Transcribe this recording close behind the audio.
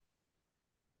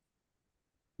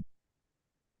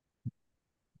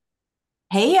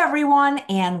Hey everyone,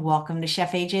 and welcome to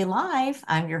Chef AJ Live.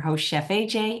 I'm your host, Chef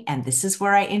AJ, and this is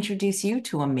where I introduce you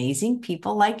to amazing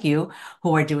people like you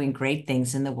who are doing great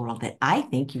things in the world that I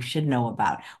think you should know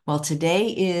about. Well, today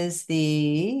is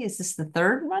this the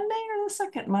third Monday or the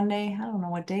second Monday? I don't know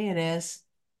what day it is.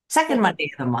 Second Second. Monday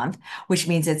of the month, which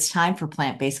means it's time for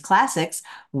Plant-Based Classics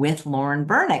with Lauren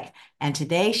Bernick. And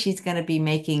today she's going to be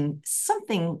making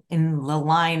something in the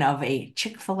line of a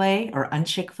Chick-fil-A or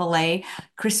un-Chick-fil-A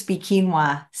crispy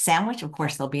quinoa sandwich. Of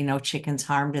course, there'll be no chickens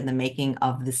harmed in the making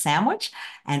of the sandwich.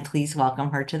 And please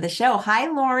welcome her to the show. Hi,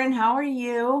 Lauren. How are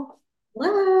you?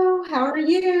 Hello, how are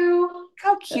you?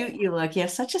 How cute you look. You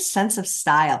have such a sense of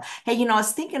style. Hey, I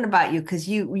was thinking about you because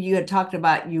you had talked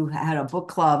about you had a book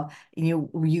club and you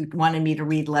wanted me to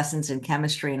read Lessons in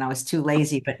Chemistry, and I was too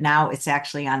lazy, but now it's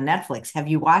actually on Netflix. Have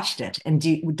you watched it? And does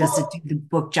it do Well, the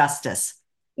book justice?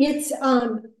 it's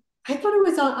I thought it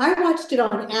was on I watched it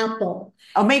on Apple.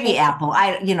 Oh, And maybe Apple.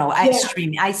 I yeah,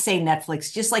 stream. I say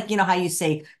Netflix, just like how you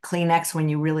say Kleenex when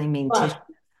you really mean tissue. but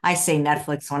I say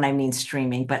Netflix when I mean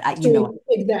streaming, but yeah.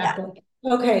 exactly.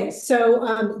 Okay,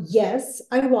 so yes,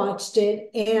 I watched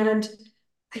it and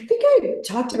I think I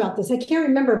talked about this. I can't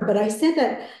remember, but I said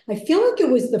that I feel like it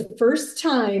was the first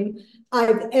time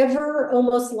I've ever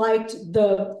almost liked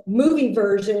the movie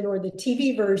version or the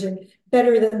TV version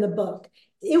better than the book.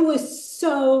 It was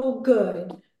so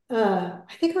good. I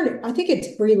think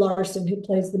it's Brie Larson who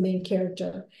plays the main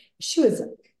character. She was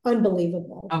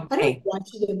unbelievable. I don't know Okay. why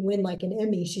she didn't win like an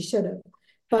Emmy. She should have.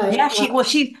 But Yeah,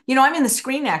 I'm in the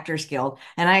Screen Actors Guild,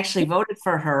 and I actually voted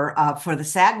for her for the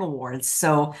SAG Awards,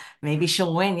 so maybe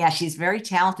she'll win. Yeah, she's very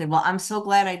talented. Well, I'm so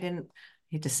glad I didn't,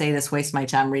 hate to say this, waste my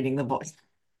time reading the book.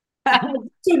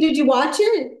 so did you watch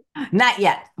it? Not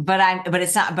yet, but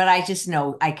it's not, but I just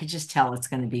know, I could just tell it's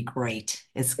going to be great.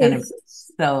 It's going to be It's, so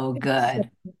it's so good.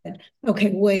 good.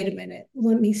 Okay, wait a minute.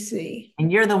 Let me see.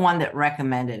 And you're the one that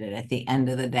recommended it at the end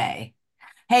of the day.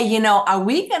 Hey, are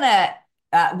we gonna,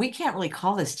 we can't really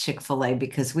call this Chick-fil-A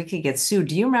because we could get sued.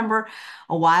 Do you remember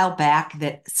a while back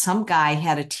that some guy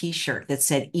had a t-shirt that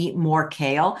said eat more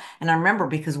kale? And I remember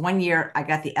because one year I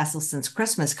got the Esselstyn's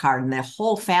Christmas card and the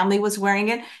whole family was wearing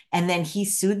it. And then he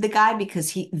sued the guy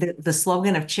because the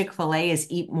slogan of Chick-fil-A is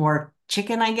eat more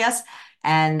chicken, I guess.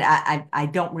 And I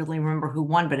don't really remember who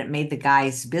won, but it made the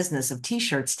guy's business of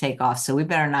t-shirts take off. So we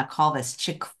better not call this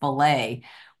Chick-fil-A.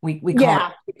 We call it Yeah,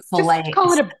 just Chick-fil-A.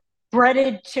 call it a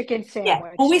breaded chicken Yeah.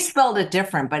 Well, sandwich. we spelled it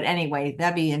different, but anyway,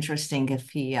 that'd be interesting if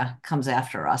he comes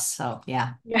after us. So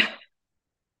yeah. Yeah,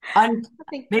 Un I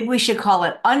think, Maybe we should call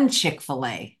it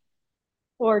un-Chick-fil-A.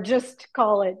 or just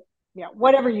call it, yeah,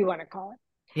 whatever you want to call it.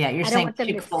 Yeah, you're I don't saying want them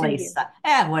to sue Chick-fil-A you. stuff.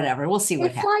 Whatever. We'll see what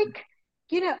It's happens. like,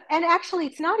 and actually,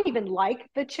 it's not even like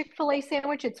the Chick-fil-A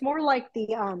sandwich. It's more like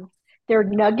their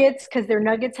nuggets because their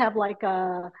nuggets have like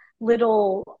a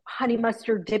little honey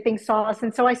mustard dipping sauce,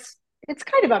 and so it's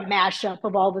kind of a mashup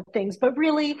of all the things. But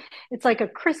really, it's like a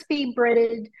crispy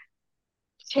breaded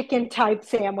chicken type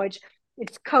sandwich.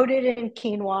 It's coated in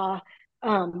quinoa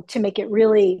to make it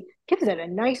really gives it a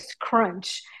nice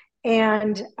crunch.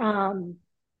 And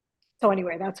so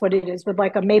anyway, that's what it is with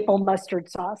like a maple mustard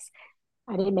sauce.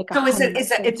 I didn't make a So honey it's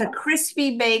mustard a sauce.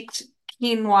 crispy baked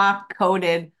quinoa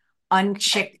coated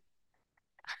unchick.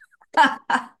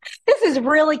 This is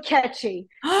really catchy.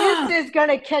 This is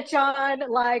gonna catch on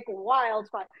like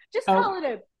wildfire. Just Oh, call it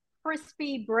a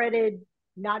crispy breaded,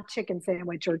 not chicken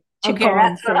sandwich or okay, chicken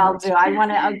that's what I'll do. sandwich. I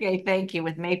want to, okay, thank you,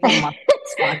 with maple mustard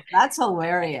sauce. That's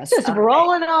hilarious. Just Okay.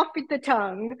 rolling off the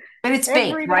tongue. But it's baked,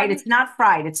 right? Everybody, It's not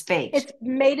fried, it's baked. it's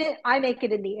made it. I make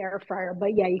it in the air fryer,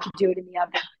 but yeah, you can do it in the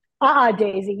oven.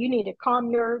 Daisy, you need to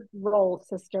calm your roll,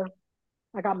 sister.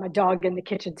 I got my dog in the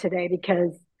kitchen today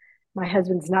because my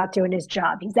husband's not doing his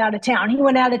job. He's out of town. He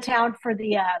went out of town for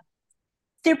the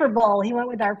Super Bowl. He went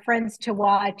with our friends to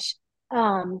watch.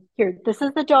 Here, this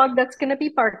is the dog that's going to be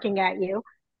barking at you.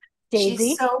 She's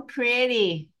Daisy. so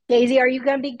pretty. Daisy, are you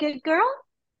going to be good girl?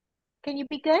 Can you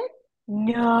be good?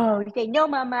 No. You say, no,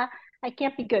 mama. I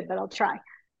can't be good, but I'll try.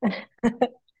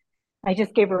 I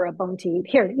just gave her a bone to eat.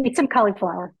 Here, eat some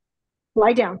cauliflower.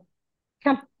 Lie down.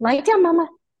 Come, lie down, mama.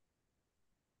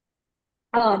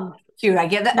 Um, Cute. I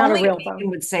get that. not a Only a real vegan bone.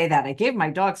 would say that. I gave my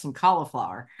dog some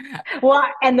cauliflower. Well,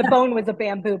 and the bone was a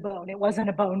bamboo bone. It wasn't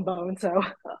a bone, so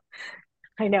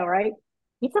I know, right?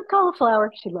 Eat some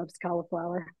cauliflower. She loves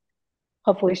cauliflower.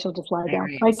 Hopefully she'll just lie down.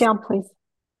 Lie Hilarious. down, please.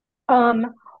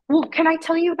 Um, well, can I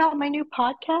tell you about my new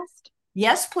podcast?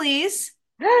 Yes, please.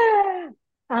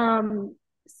 um,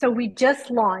 so we just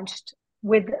launched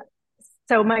with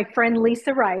my friend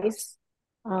Lisa Rice.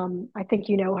 I think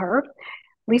you know her.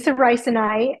 Lisa Rice and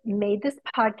I made this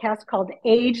podcast called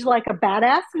Age Like a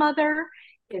Badass Mother.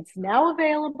 It's now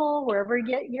available wherever you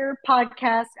get your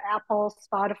podcast, Apple,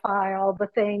 Spotify, all the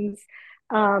things.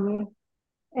 Um,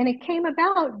 and it came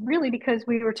about really because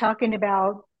we were talking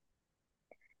about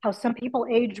how some people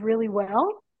age really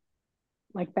well,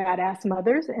 like badass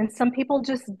mothers, and some people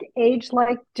just age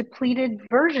like depleted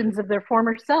versions of their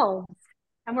former selves.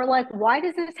 And we're like, why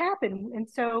does this happen? And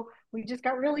so we just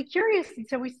got really curious. And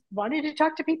so we wanted to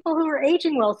talk to people who are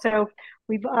aging well. So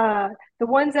we've, the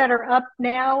ones that are up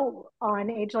now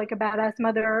on Age Like a Badass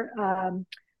Mother,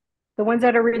 the ones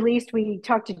that are released, we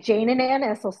talked to Jane and Ann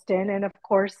Esselstyn. And of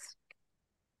course,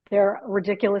 they're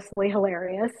ridiculously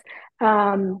hilarious.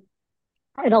 Um,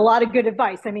 and a lot of good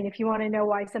advice. I mean, if you want to know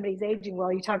why somebody's aging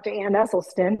well, you talk to Ann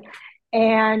Esselstyn.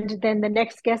 And then the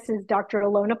next guest is Dr.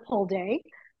 Alona Polday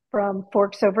from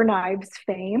Forks Over Knives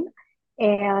fame.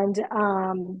 And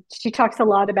she talks a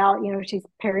lot about, she's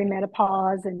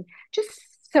perimenopause and just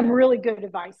some really good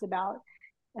advice about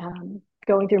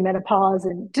going through menopause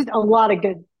and just a lot of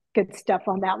good stuff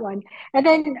on that one. And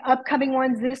then upcoming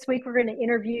ones this week, we're going to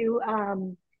interview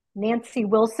Nancy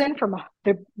Wilson from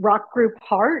the rock group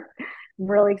Heart. I'm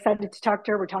really excited to talk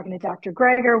to her. We're talking to Dr.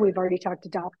 Greger. We've already talked to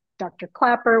Dr.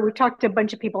 Clapper. We've talked to a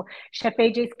bunch of people. Chef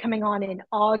AJ's coming on in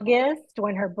August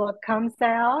when her book comes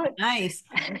out. Nice.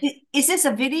 Is this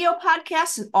a video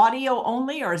podcast, audio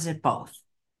only, or is it both?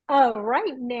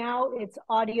 Right now it's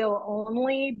audio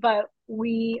only, but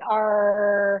we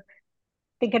are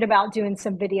thinking about doing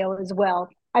some video as well.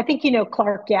 I think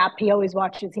Clark Gap. He always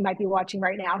watches. He might be watching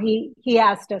right now. He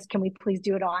asked us, can we please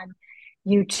do it on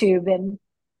YouTube? And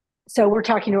so we're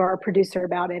talking to our producer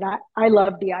about it. I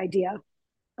love the idea.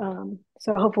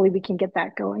 So hopefully we can get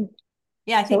that going.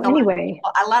 Yeah, I So think anyway,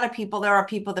 a lot of people, there are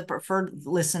people that prefer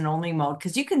listen only mode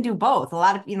because you can do both. A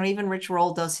lot of, even Rich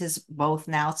Roll does his both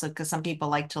now. So, because some people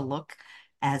like to look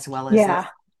as well as yeah,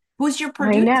 listen. Who's your I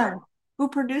producer? know. Who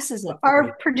produces it for you?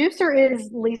 Our producer is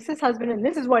Lisa's husband, and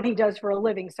this is what he does for a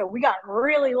living. So we got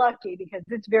really lucky because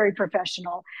it's very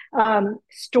professional.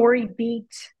 Story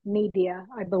Beat Media,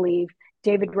 I believe.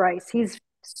 David Rice. He's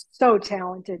so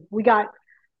talented. We got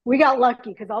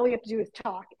lucky because all we have to do is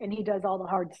talk, and he does all the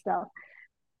hard stuff,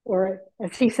 or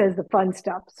as he says, the fun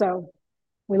stuff. So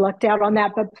we lucked out on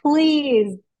that. But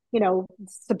please,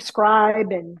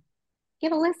 subscribe and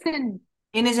give a listen.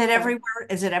 And is it So everywhere?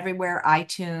 Is it everywhere?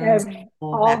 iTunes, Apple,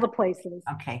 all the places.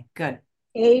 okay, good.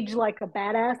 Age like a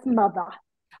badass mother.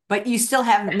 But you still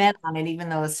haven't met on it, even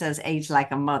though it says age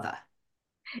like a mother.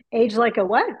 Age like a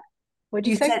what? What'd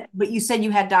you say? But you said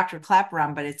you had Dr. Clapper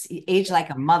on, but it's age like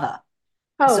a mother.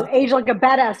 So Oh, age like a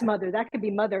badass mother. That could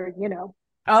be mother.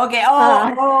 okay.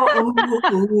 Uh,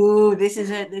 This is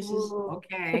it. This is ooh,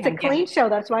 okay. it's a I'm getting clean show.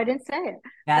 That's why I didn't say it.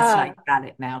 that's Uh, right. Got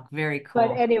it now. Very but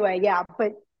cool. anyway, yeah.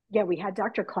 But yeah, we had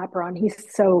Dr. Clapper on. He's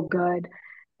so good.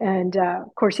 And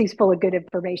of course, he's full of good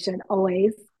information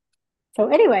always. So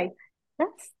anyway,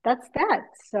 that's that.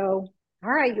 So, all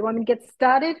right, you want me to get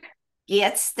started?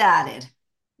 Get started.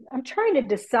 I'm trying to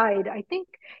decide. I think,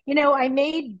 I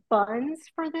made buns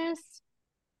for this.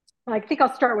 I think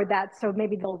I'll start with that. So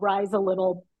maybe they'll rise a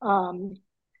little.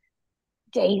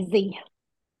 Daisy.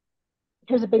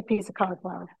 Here's a big piece of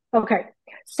cauliflower. Okay.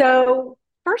 So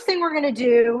first thing we're going to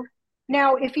do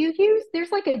now, if you use,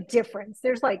 there's like a difference.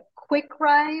 There's like quick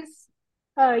rise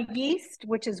yeast,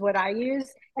 which is what I use.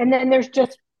 And then there's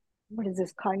just, what is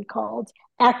this kind called?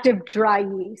 Active dry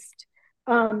yeast.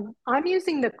 I'm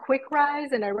using the quick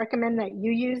rise and I recommend that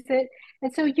you use it.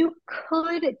 And so you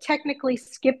could technically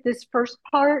skip this first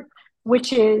part,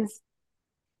 which is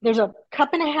there's a cup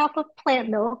and a half of plant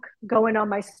milk going on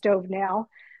my stove now.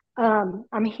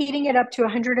 I'm heating it up to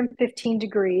 115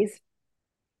 degrees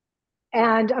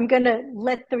and I'm going to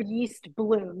let the yeast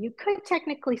bloom. You could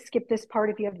technically skip this part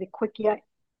if you have the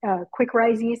quick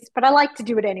rise yeast, but I like to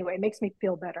do it anyway. It makes me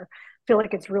feel better. Feel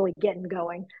like it's really getting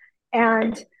going.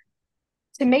 And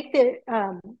to make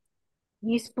the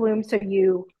yeast bloom, so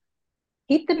you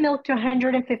heat the milk to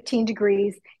 115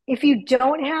 degrees. If you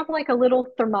don't have like a little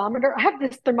thermometer, I have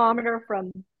this thermometer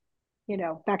from,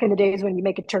 back in the days when you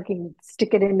make a turkey and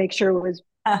stick it in, make sure it was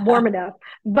warm enough.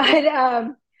 But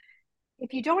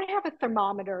if you don't have a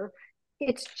thermometer,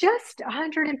 it's just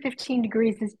 115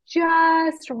 degrees is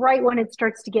just right when it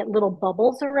starts to get little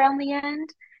bubbles around the end.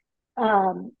 So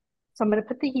I'm going to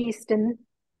put the yeast in,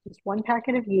 just one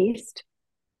packet of yeast.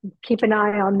 Keep an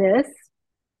eye on this.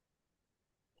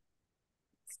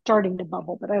 Starting to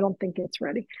bubble, but I don't think it's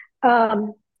ready.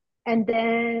 And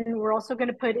then we're also going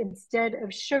to put, instead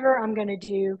of sugar, I'm going to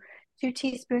do 2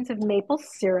 teaspoons of maple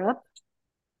syrup.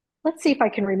 Let's see if I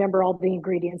can remember all the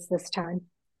ingredients this time.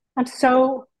 I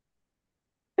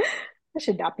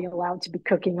should not be allowed to be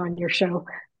cooking on your show.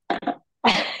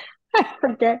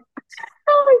 forget.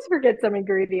 I always forget some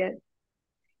ingredient.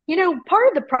 Part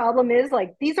of the problem is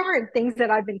like these aren't things that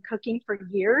I've been cooking for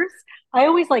years. I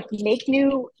always like make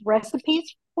new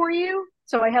recipes for you,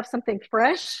 so I have something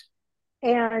fresh.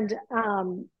 And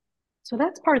so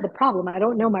that's part of the problem. I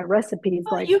don't know my recipes.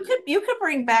 Well, Like, you could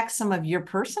bring back some of your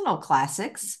personal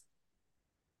classics.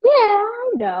 yeah,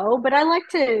 I know, but I like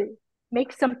to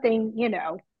make something,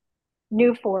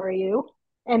 new for you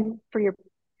and for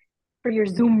your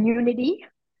Zoom unity.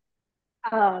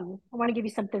 I want to give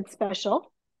you something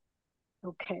special.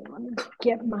 Okay, let me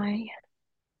get my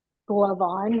glove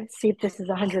on. See if this is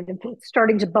 100 and it's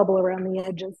starting to bubble around the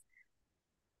edges.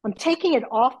 I'm taking it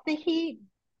off the heat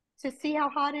to see how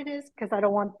hot it is because I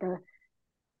don't want the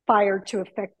fire to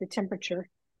affect the temperature.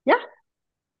 Yeah,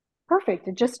 perfect.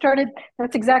 It just started.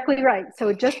 That's exactly right. So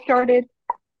it just started.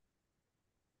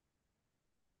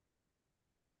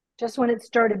 Just when it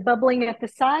started bubbling at the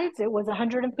sides, it was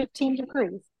 115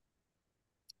 degrees.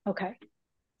 Okay.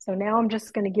 So now I'm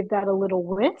just going to give that a little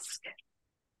whisk.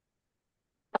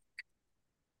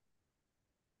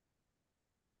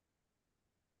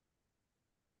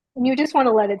 And you just want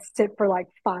to let it sit for like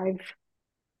 5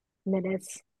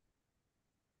 minutes.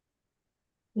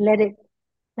 Let it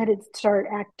let it start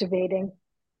activating.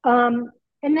 Um,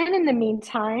 and then in the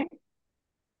meantime,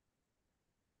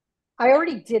 I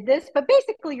already did this, but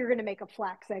basically you're going to make a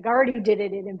flax egg. I already did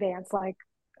it in advance, like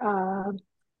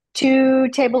 2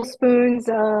 tablespoons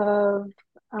of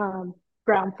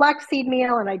ground flaxseed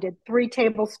meal, and I did 3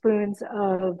 tablespoons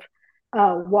of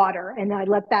water, and I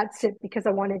let that sit because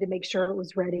I wanted to make sure it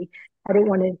was ready. I didn't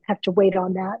want to have to wait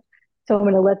on that. So I'm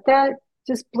going to let that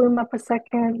just bloom up a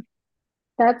second.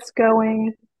 That's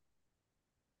going.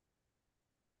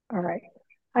 All right.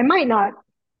 I might not,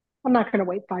 I'm not going to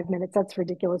wait 5 minutes. That's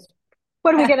ridiculous.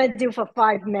 What are we going to do for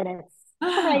 5 minutes?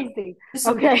 Crazy.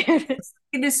 So we Okay.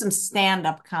 can do some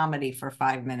stand-up comedy for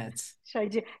 5 minutes. Should I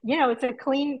do? It's a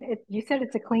clean. You said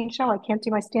it's a clean show. I can't do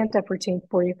my stand-up routine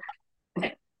for you.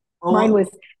 Mine We'll, was,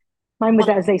 mine was,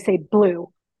 we'll, as they say,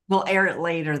 blue. we'll air it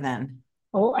later then.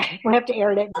 Oh, we'll have to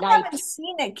air it at I night. haven't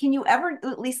seen it. Can you ever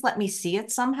at least let me see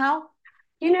it somehow?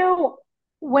 You know,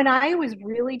 when I was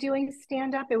really doing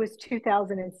stand-up, it was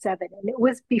 2007, and it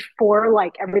was before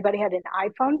like everybody had an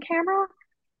iPhone camera.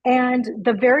 And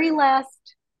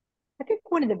I think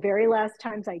one of the very last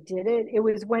times I did it, it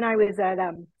was when I was at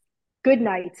Good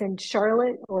Nights in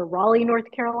Charlotte or Raleigh, North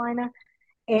Carolina,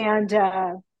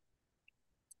 and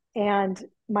and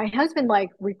my husband like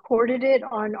recorded it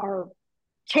on our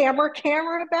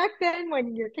camera back then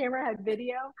when your camera had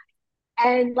video,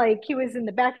 and like he was in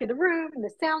the back of the room and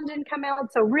the sound didn't come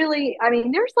out. So really, I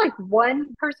mean, there's like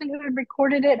one person who had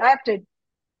recorded it. I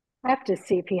have to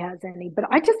see if he has any, but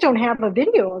I just don't have a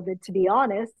video of it, to be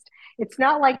honest. It's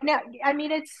not like now. I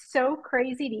mean, it's so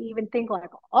crazy to even think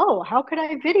like, oh, how could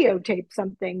I videotape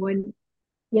something when,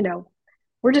 you know,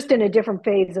 we're just in a different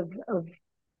phase of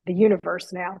the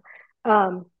universe now.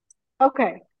 Um,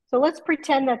 okay, so let's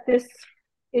pretend that this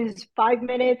is 5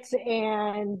 minutes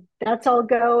and that's all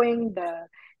going. The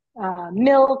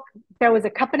milk, there was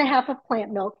a cup and a half of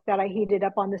plant milk that I heated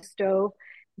up on the stove,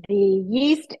 the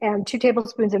yeast, and 2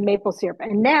 tablespoons of maple syrup.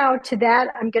 And now to that,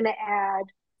 I'm going to add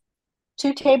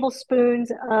 2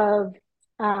 tablespoons of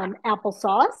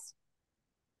applesauce.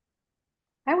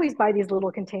 I always buy these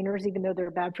little containers, even though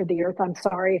they're bad for the earth. I'm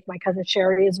sorry if my cousin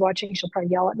Sherry is watching; she'll probably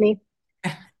yell at me.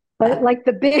 But like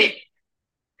the big,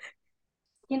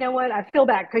 you know what? I feel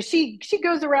bad because she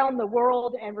goes around the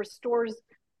world and restores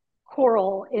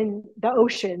coral in the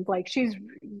ocean. Like she's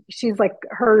like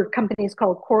her company is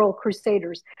called Coral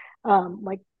Crusaders.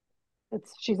 Like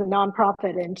she's a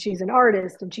nonprofit and she's an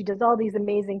artist and she does all these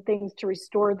amazing things to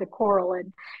restore the coral.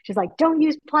 And she's like, don't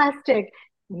use plastic.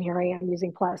 And here I am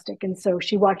using plastic. And so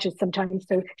she watches sometimes.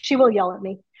 So she will yell at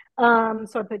me.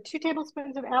 So I put 2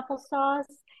 tablespoons of applesauce.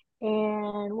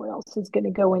 And what else is going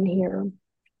to go in here?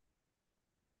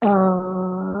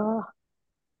 I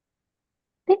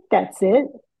think that's it.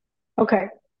 Okay.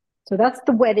 So that's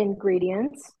the wet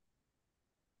ingredients.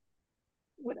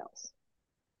 What else?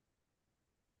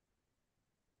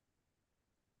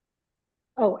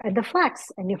 Oh, and the flax.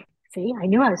 And you see, I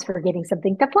knew I was forgetting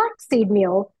something. The flaxseed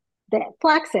meal, the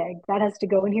flax egg, that has to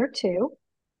go in here too.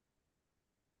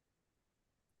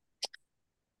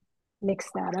 Mix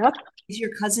that up. Is your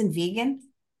cousin vegan?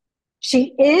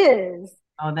 She is.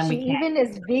 Oh, then She we can't. even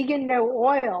is vegan, no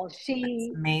oil. That's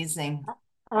amazing.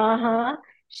 Uh-huh.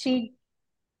 She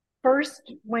first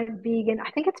went vegan.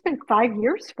 I think it's been 5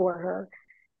 years for her.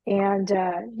 And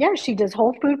yeah, she does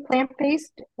whole food,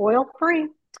 plant-based, oil-free.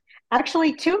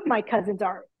 Actually, 2 of my cousins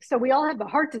are. So we all have the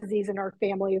heart disease in our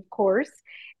family, of course.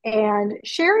 And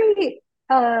Sherry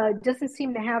doesn't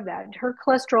seem to have that. Her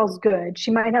cholesterol's good.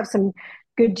 She might have some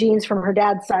good genes from her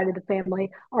dad's side of the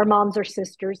family. Our moms are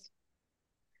sisters.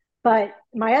 But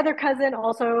my other cousin,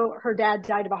 also, her dad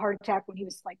died of a heart attack when he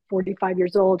was like 45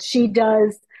 years old. She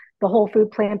does the whole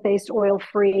food, plant based, oil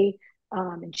free,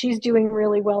 and she's doing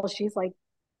really well. She's like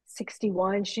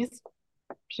 61. She's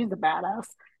a badass.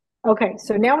 Okay,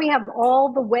 so now we have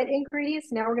all the wet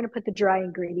ingredients. Now we're going to put the dry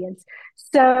ingredients.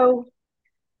 So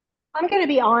I'm going to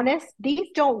be honest, these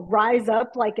don't rise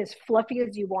up like as fluffy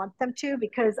as you want them to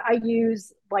because I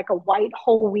use like a white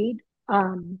whole wheat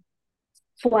um,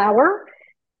 flour.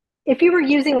 If you were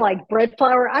using like bread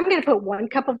flour, I'm going to put 1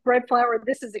 cup of bread flour.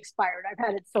 This is expired. I've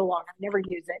had it so long, I never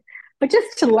use it. But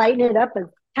just to lighten it up a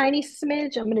tiny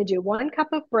smidge, I'm going to do 1 cup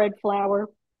of bread flour,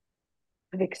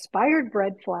 of expired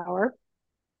bread flour.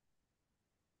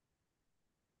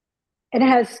 It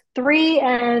has 3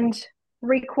 and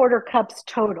 3/4 cups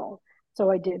total. So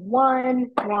I did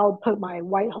one, and I'll put my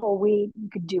white whole wheat. You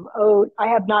could do oat. I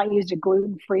have not used a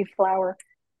gluten-free flour.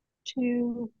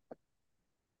 2,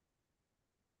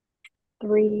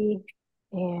 3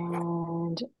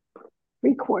 and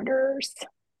 3/4.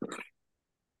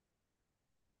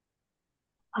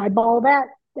 Eyeball that.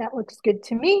 That looks good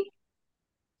to me.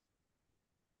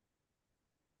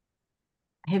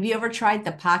 Have you ever tried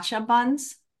the pacha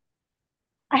buns?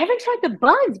 I haven't tried the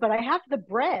buns, but I have the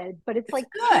bread, but it's It's like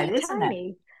good, teeny isn't it?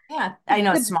 tiny. Yeah, I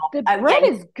know it's The small. the Yeah, bread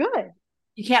is good.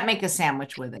 you can't make a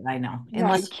sandwich with it. I know, No, you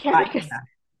unless can't make a. yeah.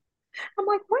 I'm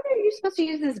like, what are you supposed to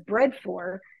use this bread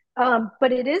for?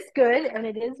 But it is good and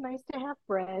it is nice to have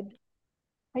bread.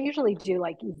 I usually do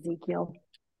like Ezekiel.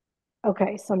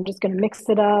 Okay, so I'm just gonna mix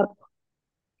it up.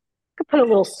 I could put a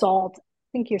little salt. I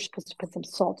think you're supposed to put some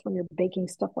salt when you're baking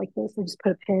stuff like this. I just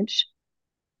put a pinch.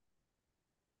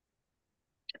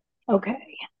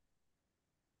 Okay,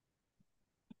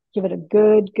 give it a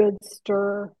good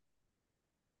stir.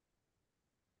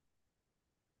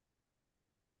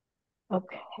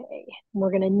 Okay,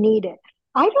 we're gonna knead it.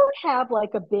 I don't have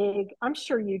like a big, I'm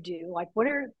sure you do. Like, what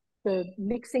are the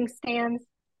mixing stands?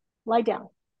 Lie down.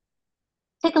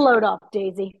 Take a load off,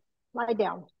 Daisy. Lie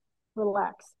down.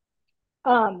 Relax.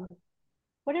 Um,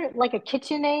 what are like a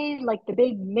KitchenAid, like the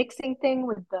big mixing thing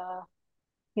with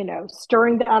the,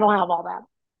 stirring. I don't have all that.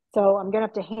 So I'm gonna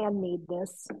have to hand knead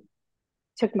this.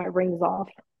 Took my rings off.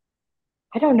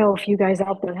 I don't know if you guys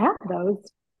out there have those.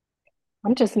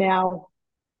 I'm just now,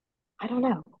 I don't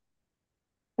know.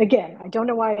 Again, I don't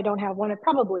know why I don't have one. I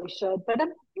probably should, but I'm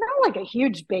not like a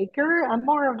huge baker. I'm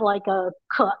more of like a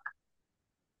cook.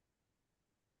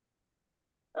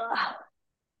 Ugh.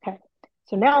 Okay.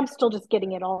 So now I'm still just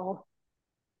getting it all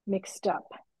mixed up.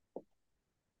 I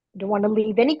don't want to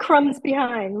leave any crumbs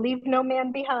behind. Leave no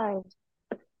man behind.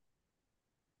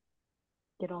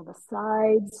 Get all the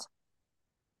sides.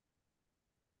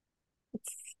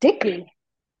 It's sticky.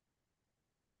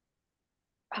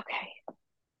 Okay.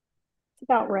 It's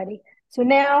about ready. So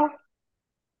now I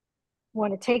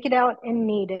want to take it out and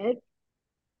knead it.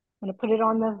 I'm going to put it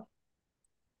on the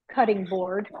cutting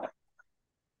board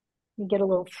and get a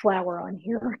little flour on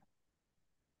here.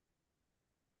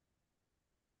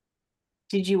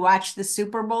 Did you watch the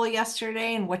Super Bowl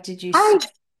yesterday? And what did you see? I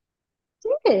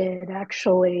did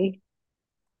actually.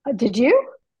 Did you?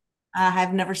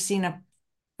 I've never seen a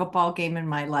football game in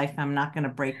my life. I'm not going to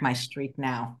break my streak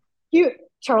now. You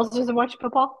Charles doesn't watch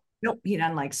football? Nope, he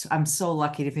doesn't like. I'm so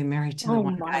lucky to be married to the Oh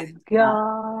one guy my that's not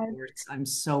God. sports. I'm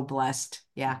so blessed.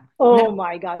 Yeah. No, Oh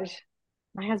my gosh.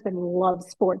 My husband loves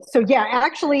sports. So yeah,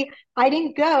 actually, I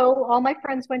didn't go. All my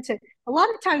friends went to. A lot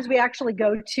of times we actually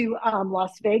go to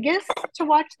Las Vegas to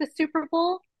watch the Super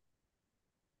Bowl,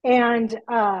 and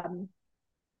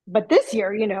but this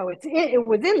year, it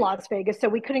was in Las Vegas, so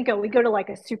we couldn't go. We go to like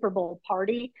a Super Bowl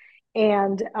party,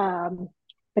 and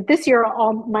but this year,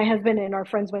 all my husband and our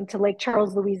friends went to Lake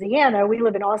Charles, Louisiana. We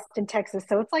live in Austin, Texas,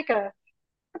 so it's like a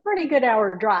pretty good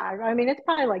hour drive. I mean, it's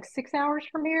probably like 6 hours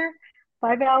from here,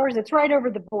 5 hours. It's right over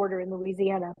the border in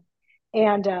Louisiana.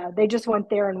 And they just went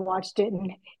there and watched it.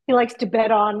 And he likes to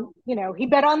bet on, he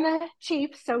bet on the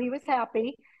Chiefs, so he was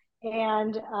happy.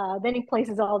 And then he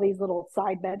places all these little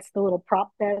side bets, the little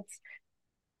prop bets.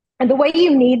 And the way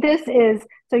you need this is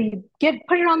so you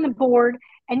put it on the board,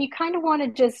 and you kind of want to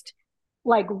just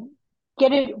like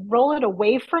roll it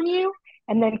away from you,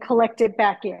 and then collect it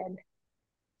back in.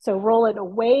 So roll it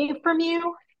away from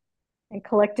you and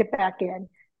collect it back in.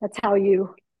 That's how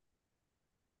you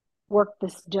work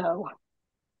this dough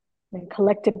and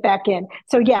collect it back in.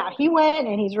 So yeah, he went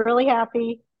and he's really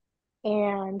happy.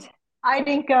 And I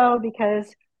didn't go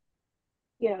because,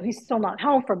 he's still not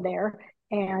home from there.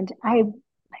 And I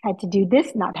had to do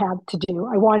this, not have to do.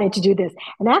 I wanted to do this.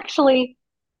 And actually,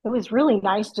 it was really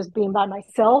nice just being by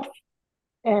myself,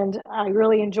 and I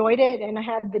really enjoyed it. And I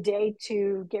had the day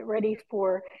to get ready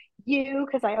for you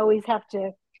because I always have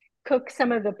to cook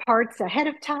some of the parts ahead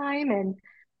of time. And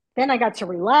then I got to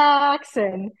relax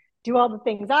and do all the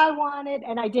things I wanted.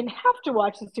 And I didn't have to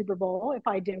watch the Super Bowl if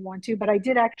I didn't want to, but I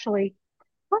did actually, it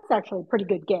was actually a pretty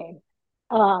good game.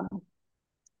 Um,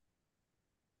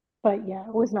 but yeah,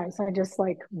 it was nice. I just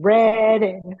like read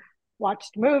and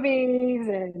watched movies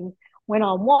and went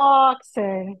on walks.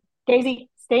 And Daisy,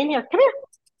 stay in here. Come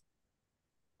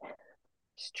here.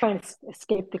 She's trying to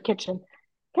escape the kitchen.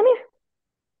 Come here.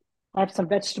 I have some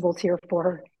vegetables here for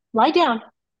her. Lie down.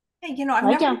 Hey, I've Lie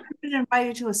never down. been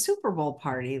invited to a Super Bowl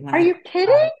party when Are I you think about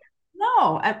kidding? it.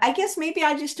 No, I guess maybe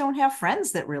I just don't have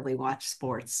friends that really watch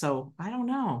sports, so I don't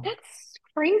know. That's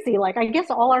crazy. Like, I guess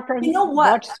all our You friends know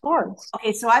what? watch sports.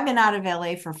 Okay, so I've been out of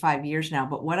LA for 5 years now,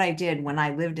 but what I did when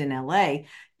I lived in LA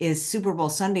is Super Bowl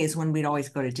Sunday is when we'd always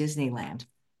go to Disneyland.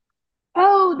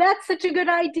 Oh, that's such a good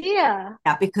idea.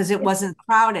 Yeah, because it It's wasn't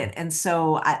crowded. And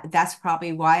so that's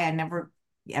probably why I never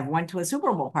ever went to a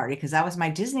Super Bowl party because that was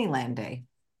my Disneyland day.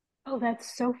 Oh,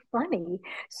 that's so funny.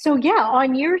 So yeah,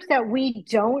 on years that we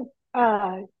don't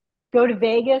go to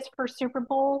Vegas for Super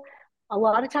Bowl, a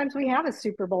lot of times we have a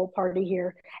Super Bowl party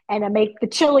here. And I make the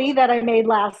chili that I made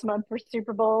last month for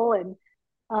Super Bowl, and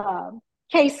um,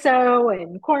 queso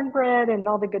and cornbread and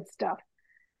all the good stuff.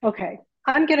 Okay,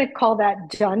 I'm gonna call that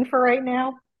done for right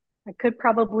now. I could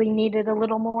probably need it a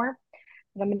little more,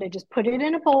 but I'm gonna just put it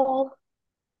in a bowl,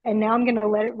 and now I'm gonna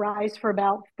let it rise for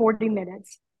about 40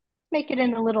 minutes. Make it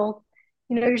in a little,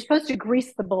 you're supposed to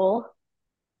grease the bowl,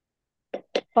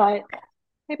 but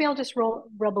maybe I'll just rub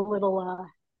a little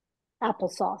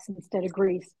applesauce instead of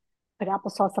grease. Put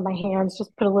applesauce on my hands,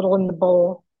 just put a little in the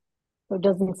bowl so it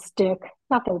doesn't stick.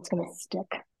 Not that it's gonna stick.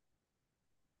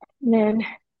 And then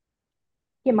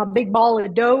get my big ball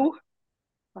of dough.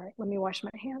 All right, let me wash my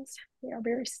hands. They are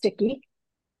very sticky.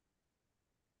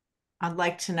 I'd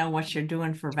like to know what you're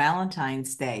doing for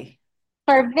Valentine's Day.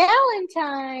 For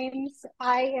Valentine's,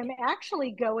 I am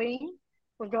actually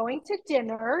we're going to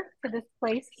dinner to this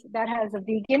place that has a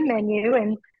vegan menu,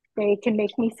 and they can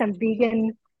make me some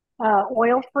vegan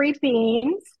oil-free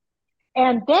beans.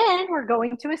 And then we're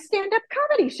going to a stand-up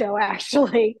comedy show,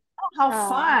 actually. Oh, how Uh,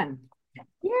 fun.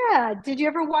 yeah. Did you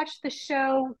ever watch the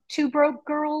show Two Broke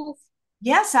Girls?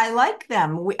 Yes, I like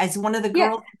them. As one of the Yeah.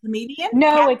 girls, a comedian,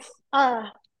 No,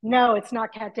 Kat, no, it's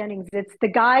not Kat Dennings. It's the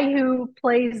guy who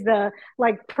plays the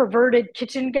like perverted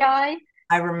kitchen guy.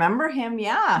 I remember him.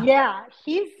 Yeah. Yeah,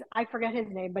 I forget his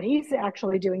name, but he's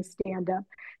actually doing stand up.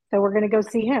 So we're going to go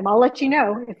see him. I'll let you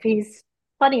know if he's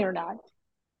funny or not.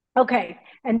 Okay.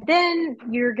 And then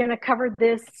you're going to cover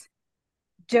this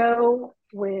dough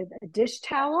with a dish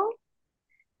towel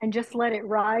and just let it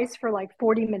rise for like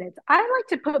 40 minutes. I like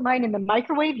to put mine in the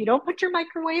microwave. You don't put your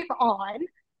microwave on,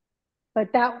 but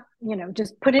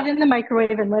just put it in the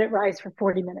microwave and let it rise for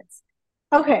 40 minutes.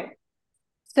 Okay.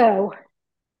 So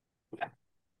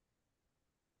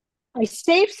I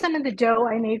saved some of the dough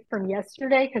I made from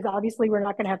yesterday because obviously we're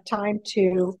not going to have time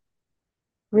to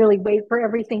really wait for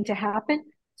everything to happen.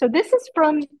 So this is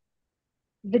from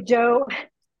the dough.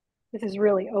 This is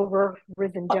really over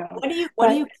risen dough. What do you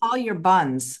But call your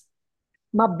buns?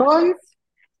 my buns,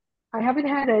 I haven't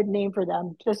had a name for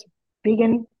them. Just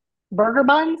vegan burger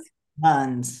buns.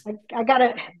 Buns. I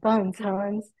gotta buns,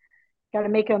 Hans. Gotta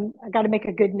make them. I gotta make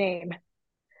a good name.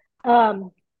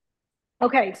 Um.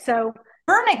 Okay. So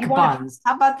you Bernick want to buns.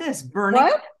 How about this? Bernick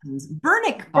what? buns.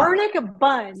 Bernick buns. Bernick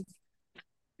buns.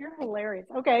 You're hilarious.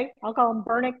 Okay, I'll call them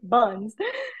Bernick buns.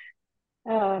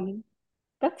 Um.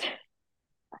 That's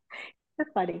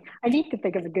That's funny. I need to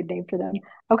think of a good name for them.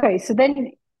 Okay, so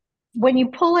then when you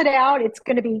pull it out, it's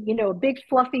going to be, a big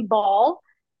fluffy ball.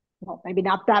 Well, maybe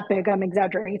not that big. I'm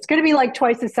exaggerating. It's going to be like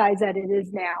twice the size that it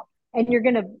is now. And you're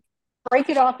going to break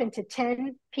it off into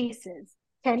 10 pieces,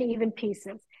 10 even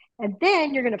pieces. And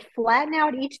then you're going to flatten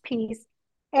out each piece.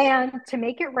 And to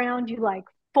make it round, you like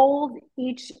fold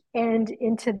each end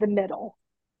into the middle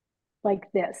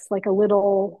like this, like a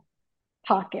little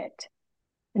pocket.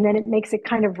 And then it makes it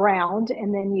kind of round,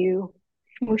 and then you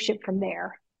smoosh it from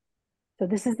there. So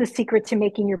this is the secret to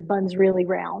making your buns really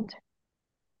round.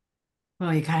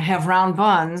 Well, you gotta have round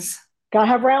buns. Gotta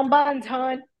have round buns,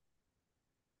 hon.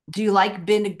 Do you like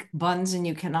big buns and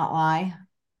you cannot lie?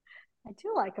 I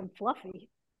do like them fluffy.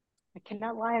 I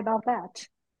cannot lie about that.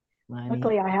 Lenny.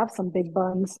 Luckily, I have some big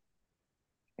buns.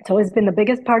 It's always been the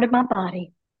biggest part of my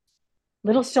body.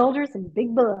 Little shoulders and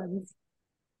big buns.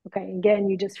 Okay, again,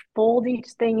 you just fold each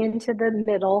thing into the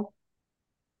middle.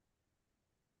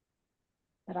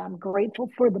 But I'm grateful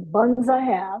for the buns I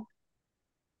have.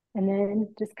 and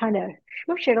then just kind of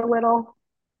smush it a little.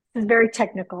 This is very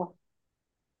technical,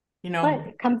 You know, but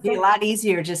it comes be a up. lot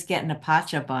easier just getting a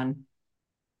pacha bun.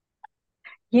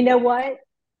 You know what?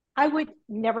 I would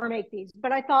never make these,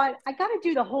 but I thought I got to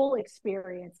do the whole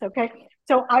experience. Okay.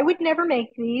 So I would never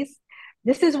make these.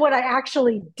 This is what I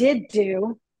actually did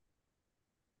do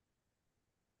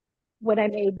when I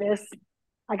made this.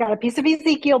 I got a piece of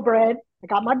Ezekiel bread. I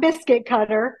got my biscuit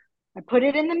cutter. I put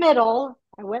it in the middle.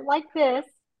 I went like this,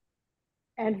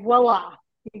 and voila,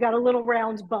 you got a little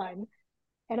round bun.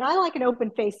 And I like an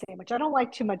open face sandwich. I don't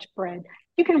like too much bread.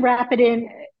 You can wrap it in.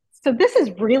 So this is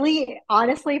really,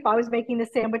 honestly, if I was making the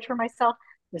sandwich for myself,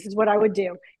 this is what I would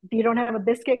do. If you don't have a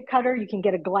biscuit cutter, you can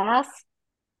get a glass,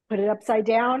 put it upside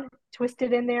down, twist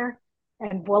it in there,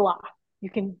 and voila, you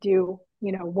can do,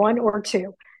 one or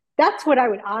two. That's what I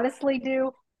would honestly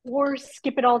do, or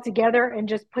skip it all together and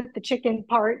just put the chicken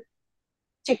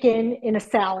in a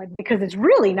salad because it's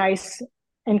really nice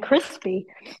and crispy.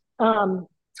 Um,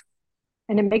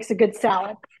 and it makes a good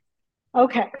salad.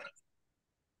 Okay,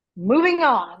 moving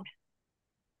on.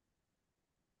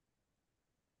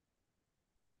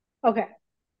 Okay.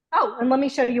 Oh, and let me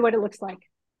show you what it looks like.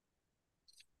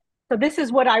 So this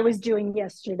is what I was doing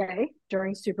yesterday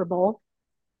during Super Bowl,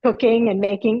 cooking and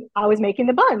making. I was making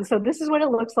the bun. So this is what it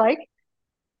looks like.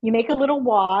 You make a little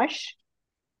wash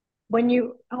when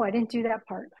you. Oh, I didn't do that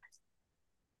part.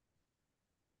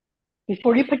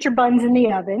 Before you put your buns in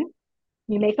the oven,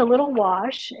 you make a little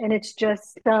wash, and it's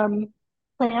just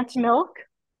plant milk,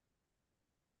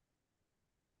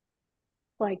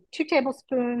 like 2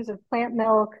 tablespoons of plant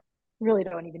milk. Really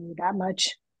don't even need that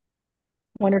much.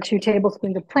 1 or 2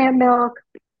 tablespoons of plant milk,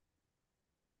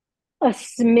 a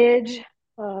smidge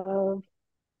of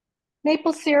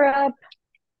maple syrup.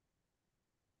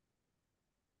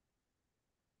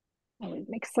 Oh, it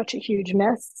makes such a huge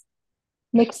mess.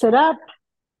 Mix it up.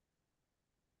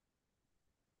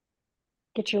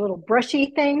 Get your little brushy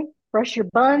thing. Brush your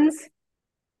buns.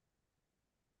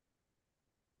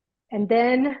 And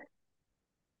then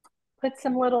put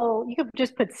some little, you could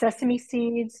just put sesame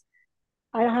seeds.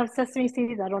 I don't have sesame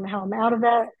seeds. I don't know how I'm out of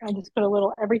that. I just put a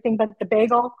little everything but the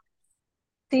bagel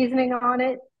seasoning on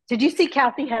it. Did you see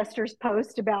Kathy Hester's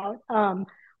post about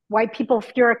white people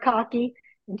furikake?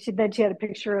 And she had a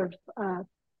picture of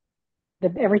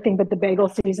the everything but the bagel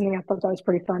seasoning. I thought that was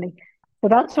pretty funny. So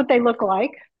that's what they look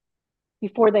like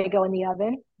before they go in the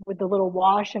oven with the little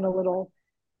wash and a little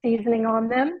seasoning on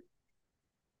them.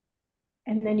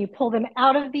 And then you pull them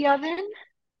out of the oven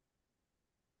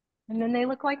and then they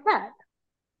look like that.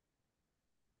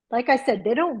 Like I said,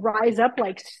 they don't rise up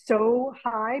like so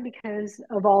high because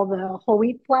of all the whole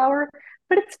wheat flour,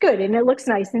 but it's good and it looks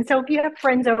nice. And so if you have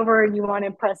friends over and you want to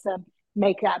impress them,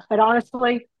 make that. But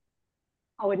honestly,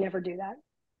 I would never do that.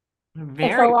 It's a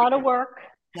Very, lot of work.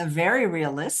 they're very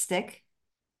realistic.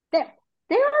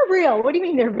 They're real. What do you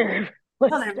mean they're very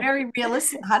No, they're realistic? very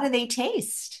realistic. How do they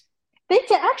taste?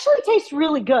 Actually taste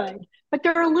really good, but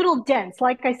they're a little dense.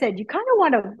 Like I said, you kind of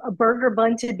want a burger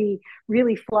bun to be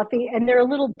really fluffy, and they're a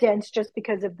little dense just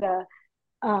because of the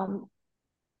um,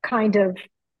 kind of,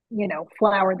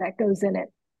 flour that goes in it.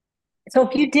 So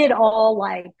if you did all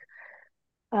like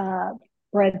uh,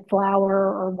 bread flour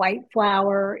or white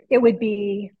flour, it would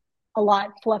be a lot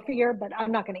fluffier, but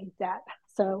I'm not going to eat that.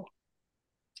 So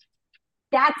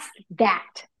that's that.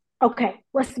 Okay,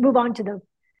 let's move on to the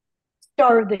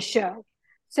star of the show.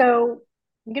 So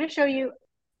I'm going to show you,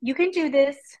 you can do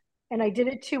this, and I did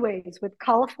it 2 ways with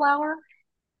cauliflower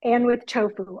and with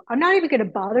tofu. I'm not even going to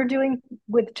bother doing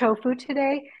with tofu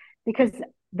today because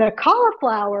the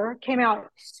cauliflower came out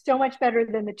so much better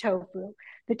than the tofu.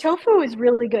 The tofu is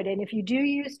really good. And if you do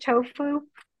use tofu,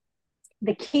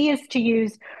 the key is to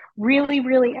use really,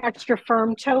 really extra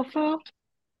firm tofu.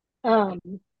 Um,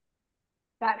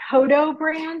 that Hodo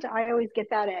brand, I always get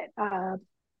that at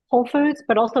Whole Foods,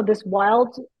 but also this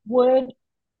Wildwood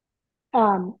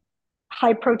um,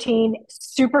 high protein,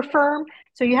 super firm.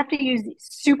 So you have to use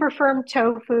super firm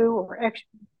tofu or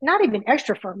not even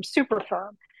extra firm, super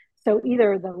firm. So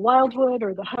either the Wildwood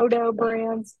or the Hodo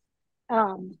brands,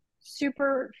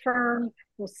 super firm.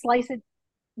 We'll slice it,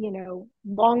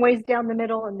 long ways down the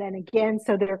middle, and then again,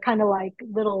 so they're kind of like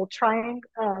little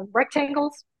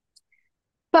rectangles.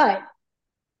 But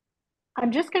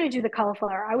I'm just going to do the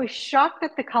cauliflower. I was shocked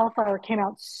that the cauliflower came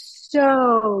out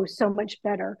so much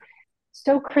better,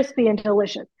 so crispy and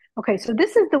delicious. Okay, so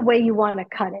this is the way you want to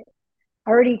cut it.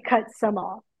 I already cut some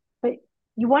off, but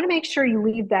you want to make sure you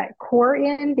leave that core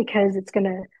in because it's going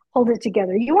to hold it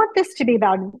together. You want this to be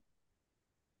about an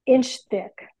inch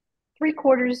thick,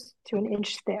 3/4 to an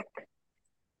inch thick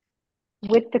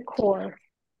with the core.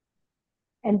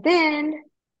 And then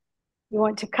You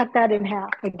want to cut that in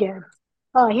half again.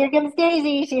 Oh, here comes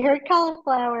Daisy. She heard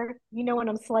cauliflower. You know when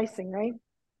I'm slicing, right?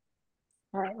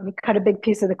 All right, let me cut a big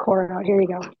piece of the core out. Here you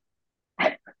go.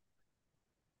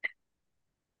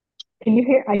 Can you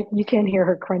hear? You can't hear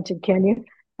her crunching, can you?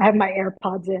 I have my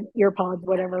AirPods in, earpods,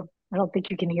 whatever. I don't think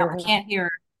you can No, hear her. can't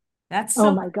hear. That's Oh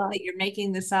so my cool God. that you're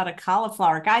making this out of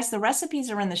cauliflower. Guys, the recipes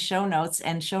are in the show notes,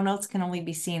 and show notes can only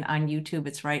be seen on YouTube.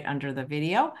 It's right under the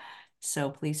video. So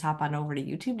please hop on over to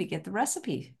YouTube to get the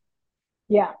recipe.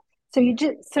 Yeah.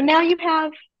 So now you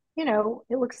have,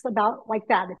 it looks about like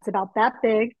that. It's about that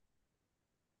big.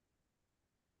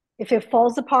 If it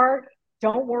falls apart,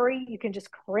 don't worry. You can just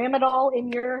cram it all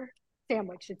in your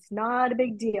sandwich. It's not a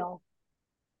big deal.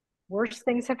 Worse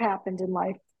things have happened in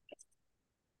life.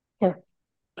 Here.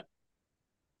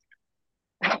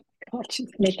 God,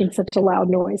 she's making such a loud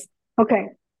noise. Okay.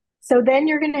 So then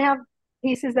you're going to have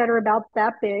pieces that are about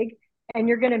that big, and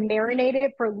you're going to marinate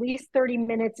it for at least 30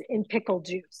 minutes in pickle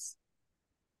juice,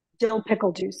 dill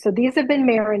pickle juice. So these have been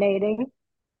marinating.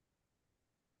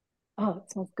 Oh,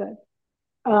 it smells good.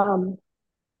 I'm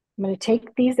going to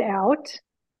take these out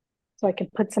so I can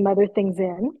put some other things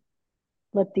in.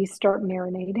 Let these start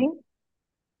marinating.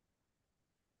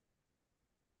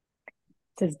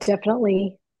 This is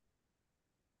definitely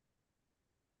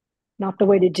not the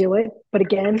way to do it. But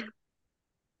again,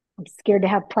 I'm scared to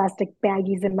have plastic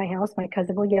baggies in my house. My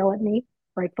cousin will yell at me,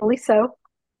 rightfully so.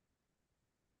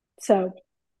 So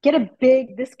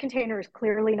this container is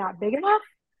clearly not big enough.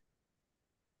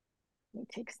 Let me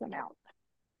take some out.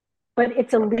 But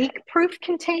it's a leak proof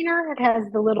container. It has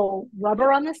the little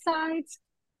rubber on the sides.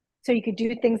 So you could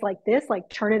do things like this, like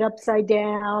turn it upside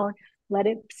down, let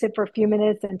it sit for a few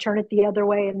minutes and turn it the other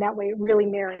way. And that way it really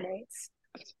marinates.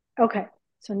 Okay,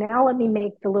 so now let me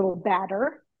make the little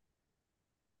batter.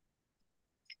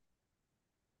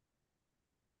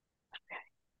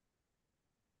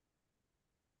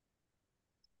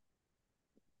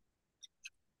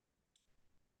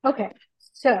 Okay,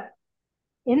 so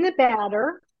in the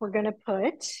batter, we're going to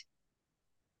put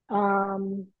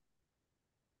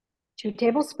 2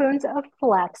 tablespoons of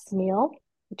flax meal,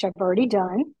 which I've already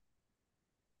done,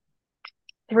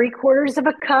 3/4 of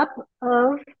a cup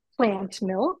of plant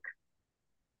milk,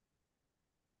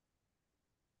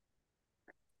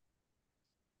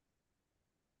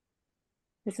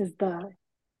 this is the,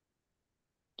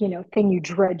 thing you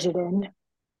dredge it in.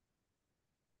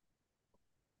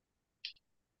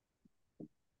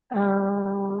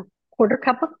 1/4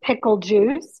 cup of pickle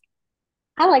juice.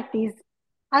 I like these.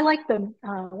 I like the,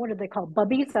 what are they called?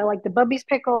 Bubbies. I like the Bubbies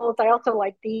pickles. I also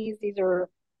like these. These are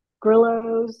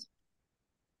Grillos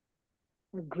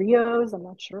or Griots. I'm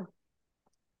not sure.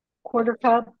 1/4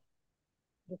 cup.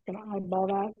 Just gonna eyeball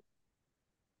that.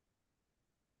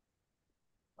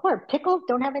 Poor pickles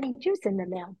don't have any juice in them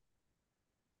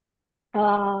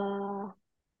now.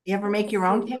 You ever make Let's your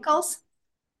own see. pickles?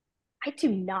 I do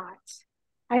not.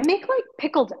 I make like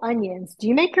pickled onions. Do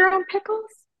you make your own pickles?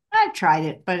 I've tried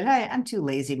it, but I'm too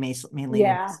lazy mainly to.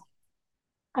 Yeah.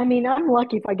 I mean, I'm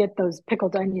lucky if I get those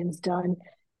pickled onions done.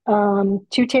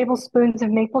 2 tablespoons of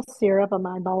maple syrup. I'm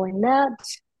eyeballing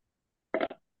that.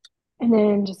 And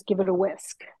then just give it a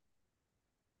whisk.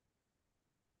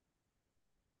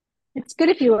 It's good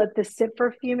if you let this sit for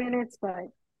a few minutes,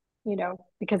 but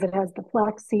because it has the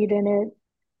flaxseed in it,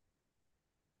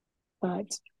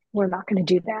 but we're not going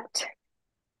to do that.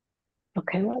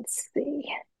 Okay, let's see.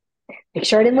 Make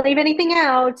sure I didn't leave anything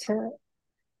out.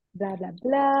 Blah, blah,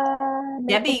 blah. Maple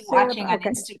Debbie, syrup. watching on Okay.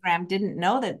 Instagram, didn't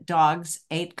know that dogs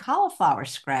ate cauliflower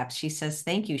scraps. She says,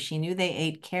 thank you. She knew they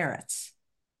ate carrots.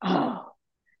 Oh,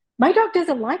 my dog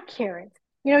doesn't like carrots.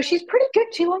 She's pretty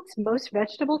good. She likes most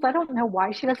vegetables. I don't know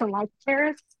why she doesn't like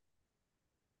carrots,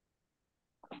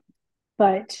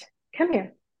 but come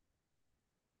here.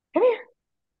 Come here.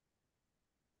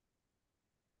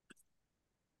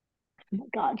 Oh my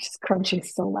God, she's crunching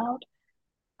so loud.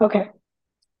 Okay.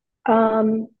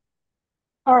 Um,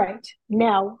 all right.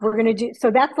 Now we're gonna do so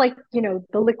that's like, the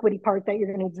liquidy part that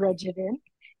you're gonna dredge it in.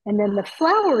 And then the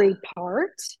floury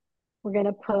part, we're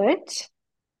gonna put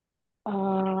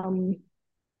um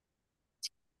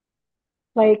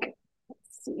like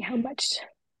let's see how much,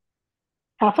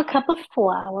 1/2 cup of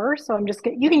flour. So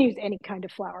you can use any kind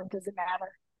of flour, it doesn't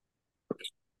matter.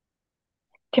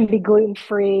 Can be gluten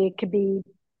free, it could be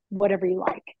whatever you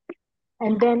like.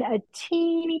 And then a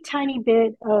teeny tiny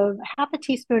bit of 1/2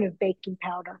 teaspoon of baking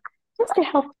powder, just to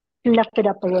help fluff it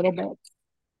up a little bit.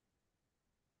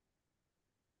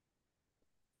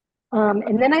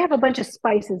 And then I have a bunch of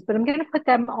spices, but I'm going to put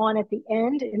them on at the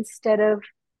end instead of,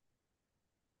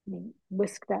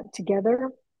 whisk that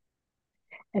together.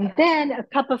 And then a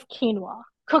cup of quinoa.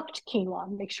 cooked quinoa.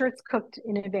 Make sure it's cooked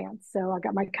in advance. So I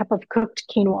got my cup of cooked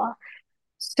quinoa.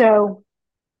 So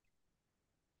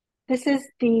this is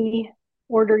the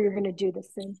order you're going to do this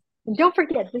in. And don't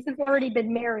forget, this has already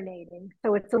been marinating,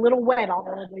 so it's a little wet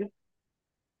already.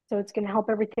 So it's going to help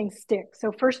everything stick.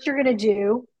 So first you're going to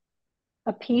do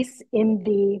a piece in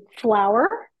the flour.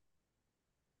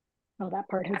 Oh, that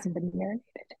part hasn't been marinated.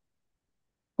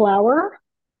 Flour.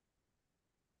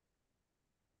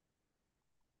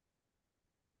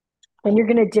 Then you're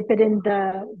going to dip it in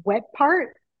the wet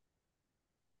part,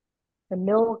 the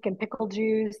milk and pickle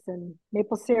juice and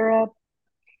maple syrup.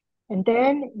 And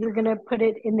then you're going to put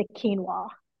it in the quinoa.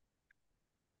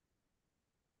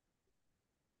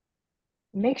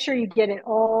 Make sure you get it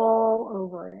all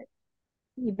over it,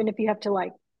 even if you have to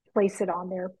like place it on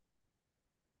there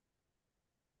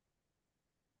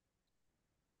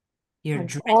You're on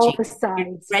all dredging. the You're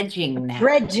sides. dredging I'm now.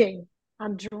 dredging.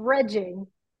 I'm dredging.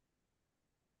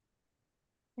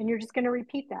 And you're just going to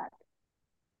repeat that,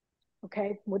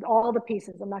 okay, with all the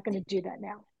pieces. I'm not going to do that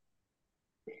now.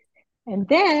 And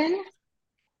then, let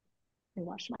me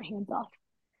wash my hands off.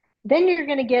 Then you're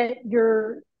going to get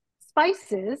your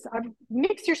spices.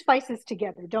 Mix your spices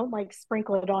together. Don't like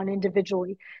sprinkle it on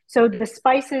individually. So the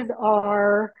spices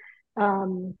are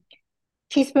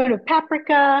teaspoon of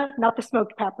paprika, not the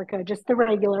smoked paprika, just the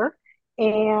regular,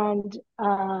 and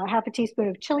half a teaspoon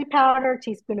of chili powder,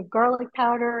 teaspoon of garlic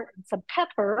powder, and some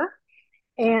pepper.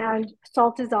 And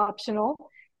salt is optional.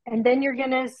 And then you're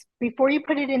gonna, before you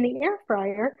put it in the air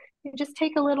fryer, you just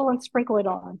take a little and sprinkle it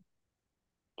on.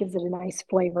 Gives it a nice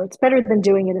flavor. It's better than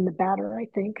doing it in the batter, I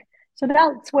think. So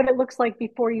that's what it looks like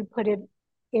before you put it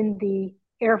in the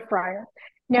air fryer.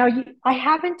 Now, I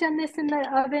haven't done this in the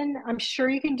oven. I'm sure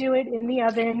you can do it in the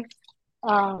oven.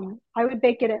 I would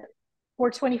bake it at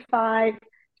 425.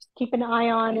 Just keep an eye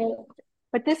on it.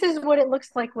 But this is what it looks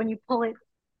like when you pull it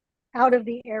out of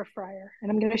the air fryer. And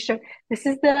I'm going to show. This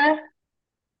is the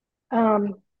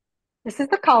um, this is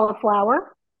the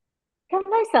cauliflower. Look how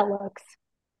nice that looks.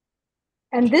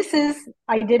 And this is,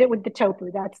 I did it with the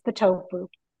tofu. That's the tofu.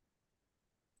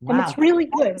 And Wow, it's really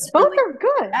good. that's Both really are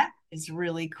good. that is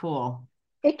really cool.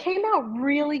 It came out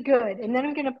really good. And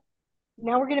then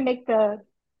now we're gonna make the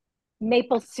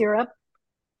maple syrup,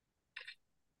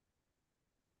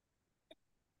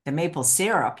 The maple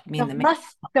syrup. You mean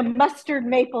the mustard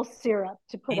maple syrup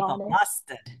to put maple on it.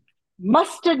 mustard?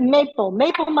 Mustard maple.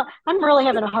 I'm really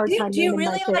having a hard time Do you naming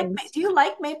my really like things. do you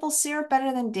like maple syrup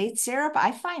better than date syrup?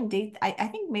 I find I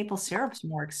think maple syrup's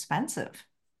more expensive.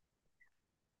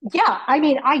 Yeah, I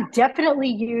mean, I definitely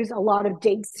use a lot of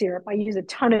date syrup. I use a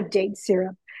ton of date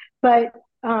syrup, but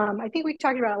I think we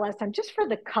talked about it last time. Just for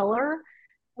the color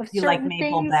of You like certain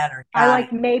maple things, better. I Got it.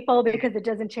 like maple because it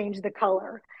doesn't change the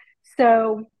color.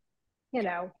 So, you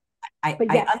know, but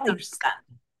I yes, I understand.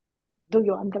 do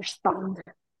you understand?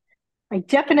 I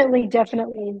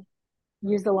definitely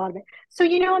use a lot of it. So,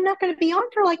 I'm not going to be on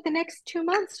for like the next 2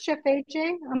 months, Chef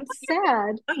AJ. I'm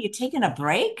sad. Oh, you taking a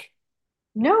break?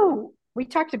 No, we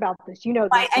talked about this. You know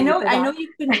this, so you I know forgot.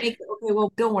 you couldn't make it. Okay,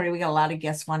 well, don't worry. We got a lot of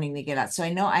guests wanting to get out. So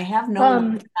I know I have no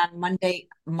lunch Um, on Monday,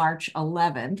 March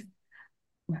 11th.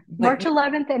 But March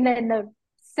 11th, and then the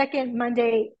second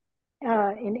Monday in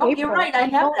oh, you're April. right. I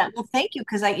have that. Well, thank you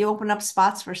because you open up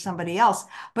spots for somebody else.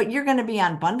 But you're going to be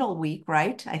on bundle week,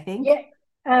 right? I think.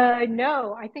 Yeah,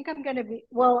 no, I think I'm going to be,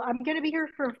 well, I'm going to be here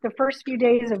for the first few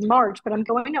days of March, but I'm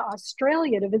going to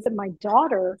Australia to visit my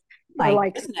daughter for My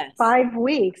like goodness. 5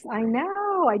 weeks. I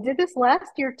know, I did this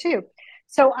last year too.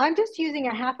 So I'm just using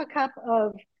a half a cup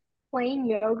of plain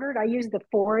yogurt. I use the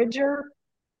forager.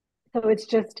 So it's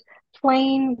just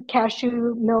plain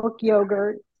cashew milk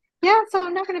yogurt. Yeah, so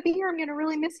I'm not going to be here. I'm going to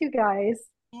really miss you guys.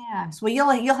 Yeah. So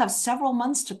well, you'll have several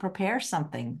months to prepare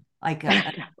something like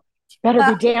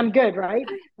Better be damn good, right?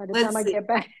 By the time let's I see. get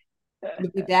back.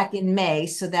 You'll be back in May,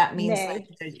 so that means May, like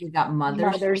we got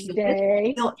Mother's Mother's Day.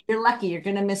 Day. You're lucky. You're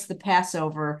going to miss the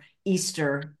Passover,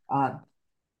 Easter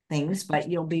things, but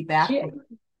you'll be back Yeah, with that.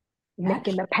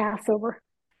 making the Passover.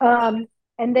 Um,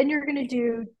 and then you're going to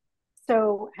do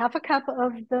so half a cup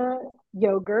of the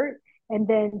yogurt, and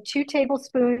then 2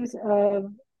 tablespoons of,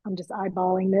 I'm just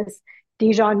eyeballing this,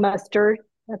 Dijon mustard.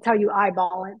 That's how you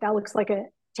eyeball it. That looks like a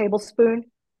tablespoon.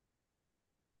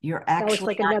 You're That looks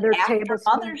actually like on another after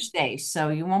tablespoon. Mother's Day, so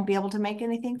you won't be able to make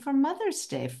anything for Mother's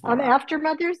Day for us. After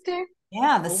Mother's Day?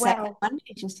 Yeah, the Oh, second well,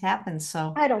 Monday just happened,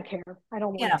 so I don't care. I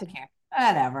don't you like don't to care.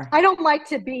 Whatever. I don't like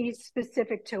to be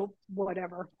specific to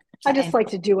whatever. I just And like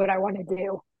to do what I want to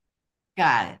do.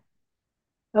 got it.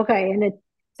 Okay,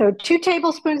 so 2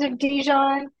 tablespoons of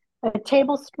Dijon, a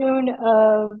tablespoon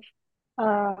of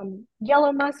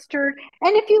yellow mustard.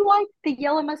 And if you like the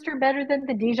yellow mustard better than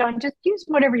the Dijon, just use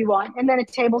whatever you want. And then a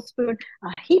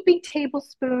heaping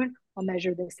tablespoon, I'll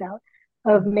measure this out,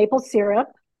 of maple syrup,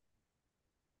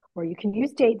 or you can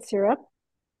use date syrup.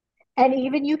 And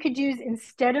even you could use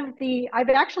instead of I've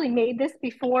actually made this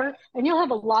before, and you'll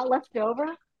have a lot left over,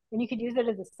 and you could use it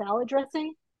as a salad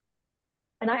dressing.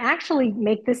 And I actually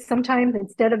make this sometimes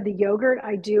instead of the yogurt,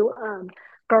 I do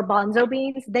garbanzo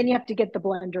beans. Then you have to get the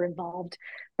blender involved.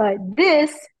 But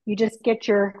this, you just get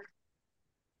your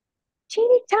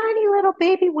teeny tiny little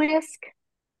baby whisk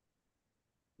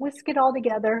it all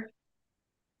together.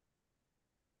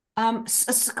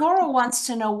 Socorro wants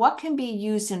to know what can be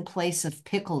used in place of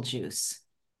pickle juice.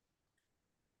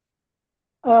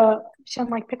 Should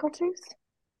like pickle juice?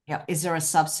 Yeah, is there a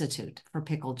substitute for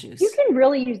pickle You juice? can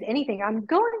really use anything. I'm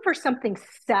going for something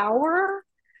sour,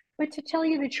 but to tell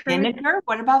you the truth, Vinegar?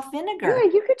 What about yeah, vinegar?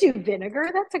 you could do vinegar.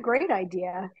 That's a great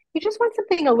idea. You just want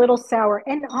something a little sour.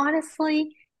 And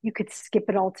honestly, you could skip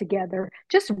it all together.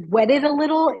 Just wet it a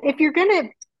little. If you're going to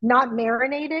not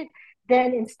marinate it,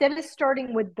 then instead of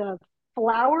starting with the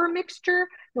flour mixture,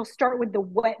 you'll start with the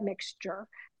wet mixture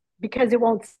because it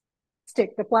won't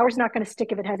stick. The flour's not going to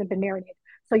stick if it hasn't been marinated.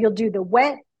 So you'll do the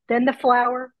wet, then the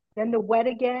flour, then the wet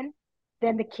again,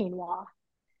 then the quinoa.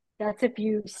 That's if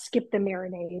you skip the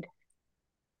marinade.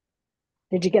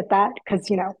 Did you get that? Because,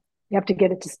 you have to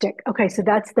get it to stick. Okay, so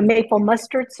that's the maple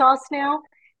mustard sauce now.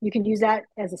 You can use that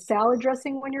as a salad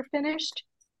dressing when you're finished.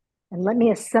 And let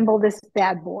me assemble this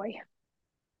bad boy.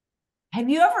 Have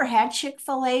you ever had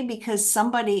Chick-fil-A? Because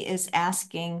somebody is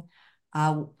asking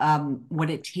what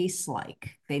it tastes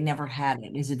like. They never had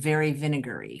it. Is it very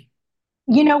vinegary?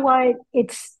 You know what?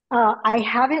 I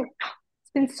haven't,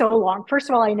 it's been so long. First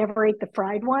of all, I never ate the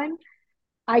fried one.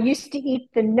 I used to eat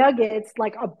the nuggets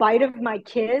like a bite of my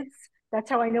kids. That's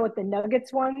how I know what the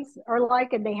nuggets ones are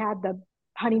like. And they had the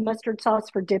honey mustard sauce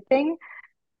for dipping.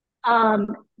 Um,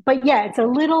 but yeah, it's a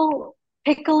little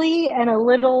pickly and a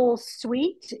little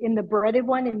sweet in the breaded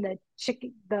one, in the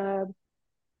chicken,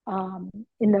 um,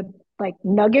 in the like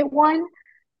nugget one.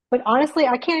 But honestly,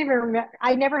 I can't even remember.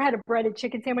 I never had a breaded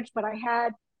chicken sandwich, but I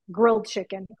had grilled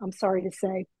chicken. I'm sorry to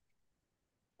say,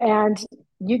 and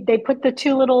they put the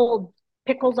two little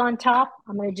pickles on top.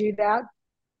 I'm going to do that.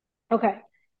 Okay,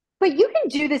 but you can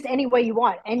do this any way you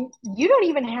want, and you don't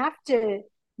even have to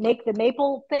make the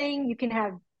maple thing. You can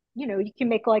have, you can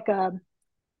make like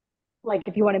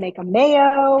if you want to make a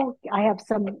mayo, I have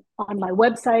some on my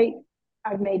website.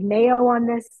 I've made mayo on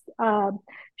this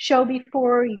show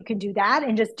before. You can do that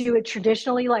and just do it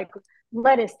traditionally, like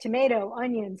lettuce, tomato,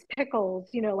 onions, pickles.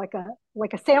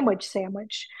 Like a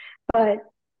sandwich. But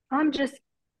I'm just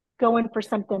going for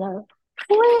something a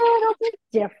little bit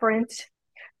different. So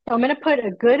I'm going to put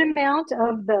a good amount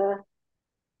of the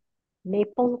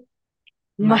maple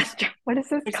Must mustard. What is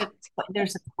this there's a called?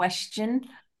 there's a question.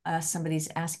 Somebody's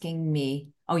asking me.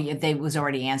 Oh yeah, they was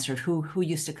already answered. Who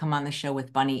used to come on the show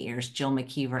with bunny ears? Jill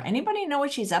McKeever. Anybody know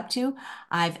what she's up to?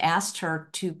 I've asked her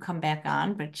to come back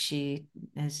on, but she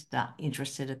is not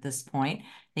interested at this point.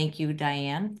 Thank you,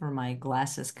 Diane, for my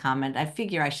glasses comment. I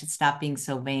figure I should stop being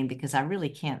so vain because I really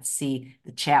can't see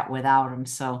the chat without them.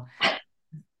 So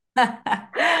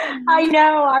I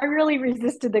know. I really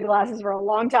resisted the glasses for a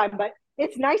long time, but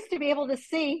it's nice to be able to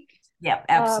see. yeah, Um,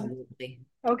 absolutely.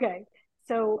 okay.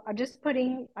 So I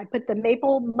put the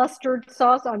maple mustard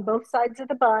sauce on both sides of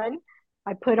the bun.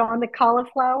 I put on the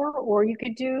cauliflower, or you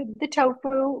could do the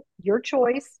tofu, your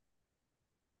choice.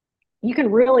 You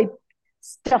can really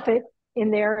stuff it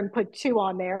in there and put two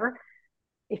on there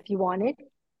if you want it.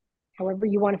 However,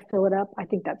 you want to fill it up. I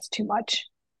think that's too much.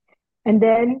 And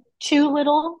then two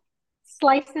little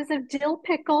slices of dill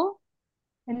pickle,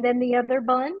 and then the other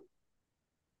bun.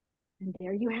 And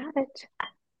there you have it.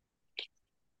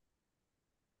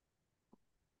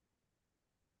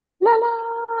 La la.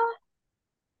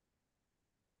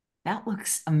 That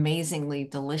looks amazingly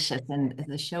delicious. And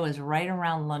the show is right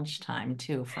around lunchtime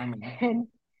too for me. And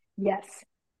yes,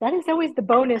 that is always the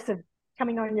bonus of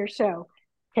coming on your show.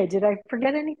 Okay, did I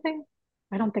forget anything?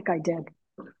 I don't think I did.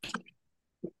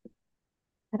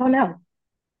 I don't know.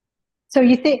 So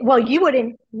you think, well, you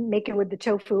wouldn't make it with the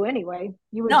tofu anyway.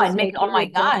 You would No, I'd just make, make oh it my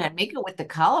with the, God, I'd make it with the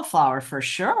cauliflower for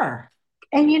sure.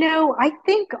 and I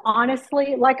think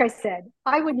honestly, like I said,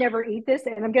 I would never eat this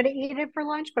and I'm going to eat it for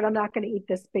lunch, but I'm not going to eat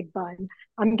this big bun.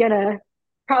 I'm going to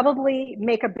probably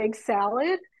make a big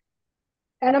salad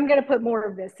and I'm going to put more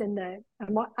of this in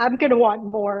I'm going to want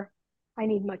more. I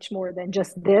need much more than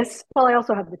just this. Well, I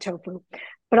also have the tofu,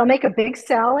 but I'll make a big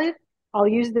salad. I'll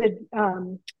use the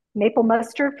maple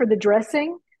mustard for the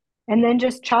dressing and then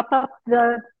just chop up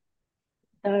the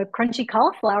the crunchy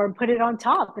cauliflower and put it on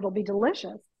top. It'll be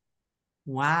delicious.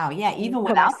 Wow. Yeah. And Even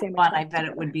put my without the sandwich bun, I rolls bet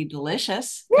it would together. be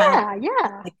delicious. Kind of Yeah,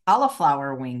 yeah, like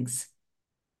cauliflower wings.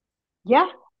 yeah.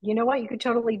 You know what? You could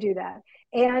totally do that.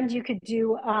 And you could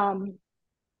do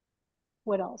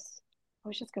what else? I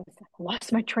was just gonna say, I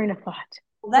lost my train of thought.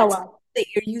 Well, Oh that's cool well. that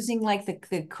you're using like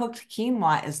the cooked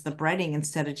quinoa as the breading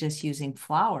instead of just using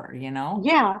flour, you know?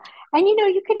 Yeah. And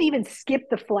you could even skip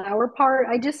the flour part.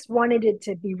 I just wanted it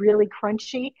to be really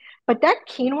crunchy. But that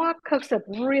quinoa cooks up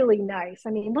really nice.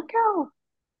 I mean, look how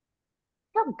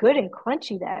good and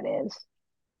crunchy that is.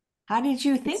 How did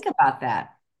you It's think about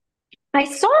that? I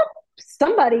saw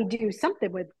somebody do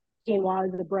something with quinoa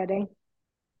as the breading.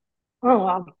 Oh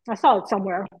well, I saw it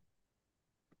somewhere.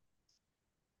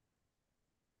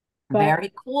 But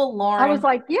Very cool, I was Lauren.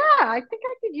 like, yeah, I think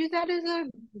I could use that as a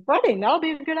breading. That'll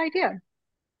be a good idea.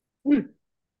 Mm,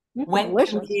 it's When can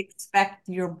delicious. we expect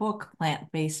your book,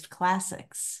 Plant-Based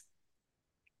Classics?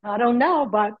 I don't know,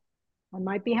 but I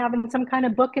might be having some kind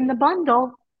of book in the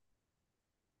bundle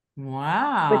with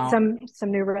Wow.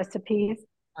 some new recipes.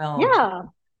 Well, Yeah,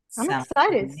 I'm sounds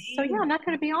excited. So yeah, amazing. I'm not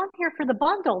going to be on here for the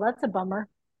bundle. That's a bummer.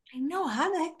 I know. How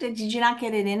the heck did you not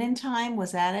get it in time?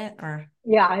 Was that it? Or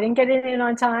Yeah, I didn't get it in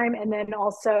on time, and then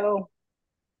also,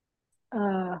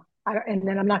 and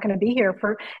then I'm not going to be here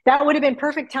for that. Would have been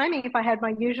perfect timing if I had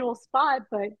my usual spot,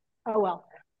 but oh well,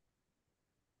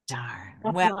 darn.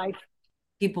 that's Well, life.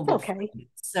 people It's will okay. find it.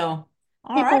 So,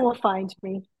 all right. People will find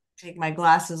me. Take my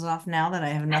glasses off now that I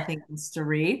have nothing else to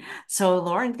read. So,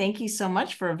 Lauren, thank you so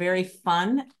much for a very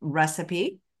fun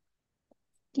recipe.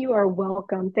 You are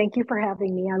welcome. Thank you for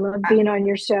having me. I love being on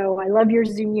your show. I love your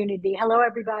Zoom unity. Hello,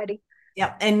 everybody.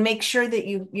 Yep, and make sure that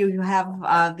you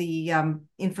have the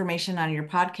information on your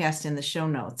podcast in the show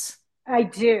notes. I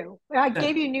do. I Good.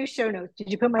 gave you new show notes. Did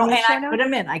you put my Oh, new and I show put notes?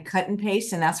 them in. I cut and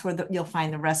paste, and that's where you'll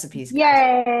find the recipes,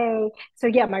 guys. Yay. So,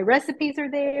 yeah, my recipes are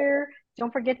there.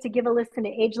 Don't forget to give a listen to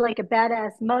Age Like a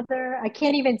Badass Mother. I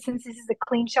can't even, since this is a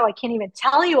clean show, I can't even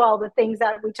tell you all the things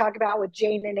that we talk about with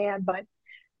Jane and Ann, but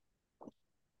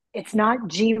it's not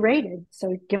G rated.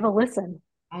 So give a listen.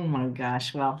 Oh my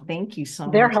gosh. Well, thank you so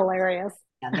They're much. hilarious.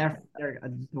 Yeah, they're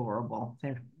adorable.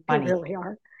 They're They funny. really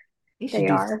are. They should They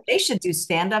do are. they should do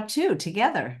stand up too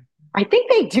together. I think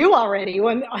they do already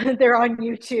when they're on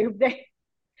YouTube.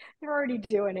 They're already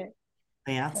doing it.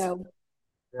 Yeah, that's So,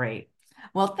 great.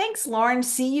 Well, thanks, Lauren.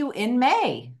 See you in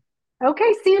May.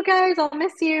 okay, see you guys. I'll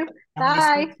miss you. I'll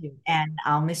miss you Bye. too. And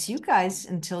I'll miss you guys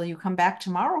until you come back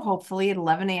tomorrow, hopefully at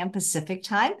 11 a.m. Pacific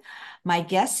time. My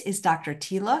guest is Dr.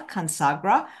 Tila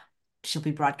Consagra. She'll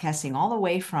be broadcasting all the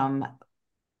way from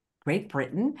Great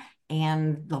Britain,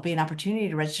 and there'll be an opportunity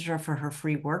to register for her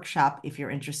free workshop if you're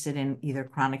interested in either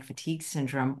chronic fatigue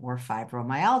syndrome or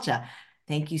fibromyalgia.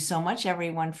 Thank you so much,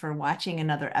 everyone, for watching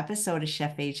another episode of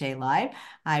Chef AJ Live.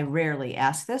 I rarely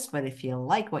ask this, but if you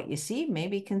like what you see,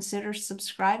 maybe consider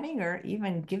subscribing or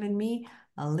even giving me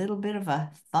a little bit of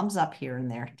a thumbs up here and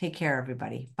there. Take care,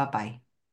 everybody. Bye bye.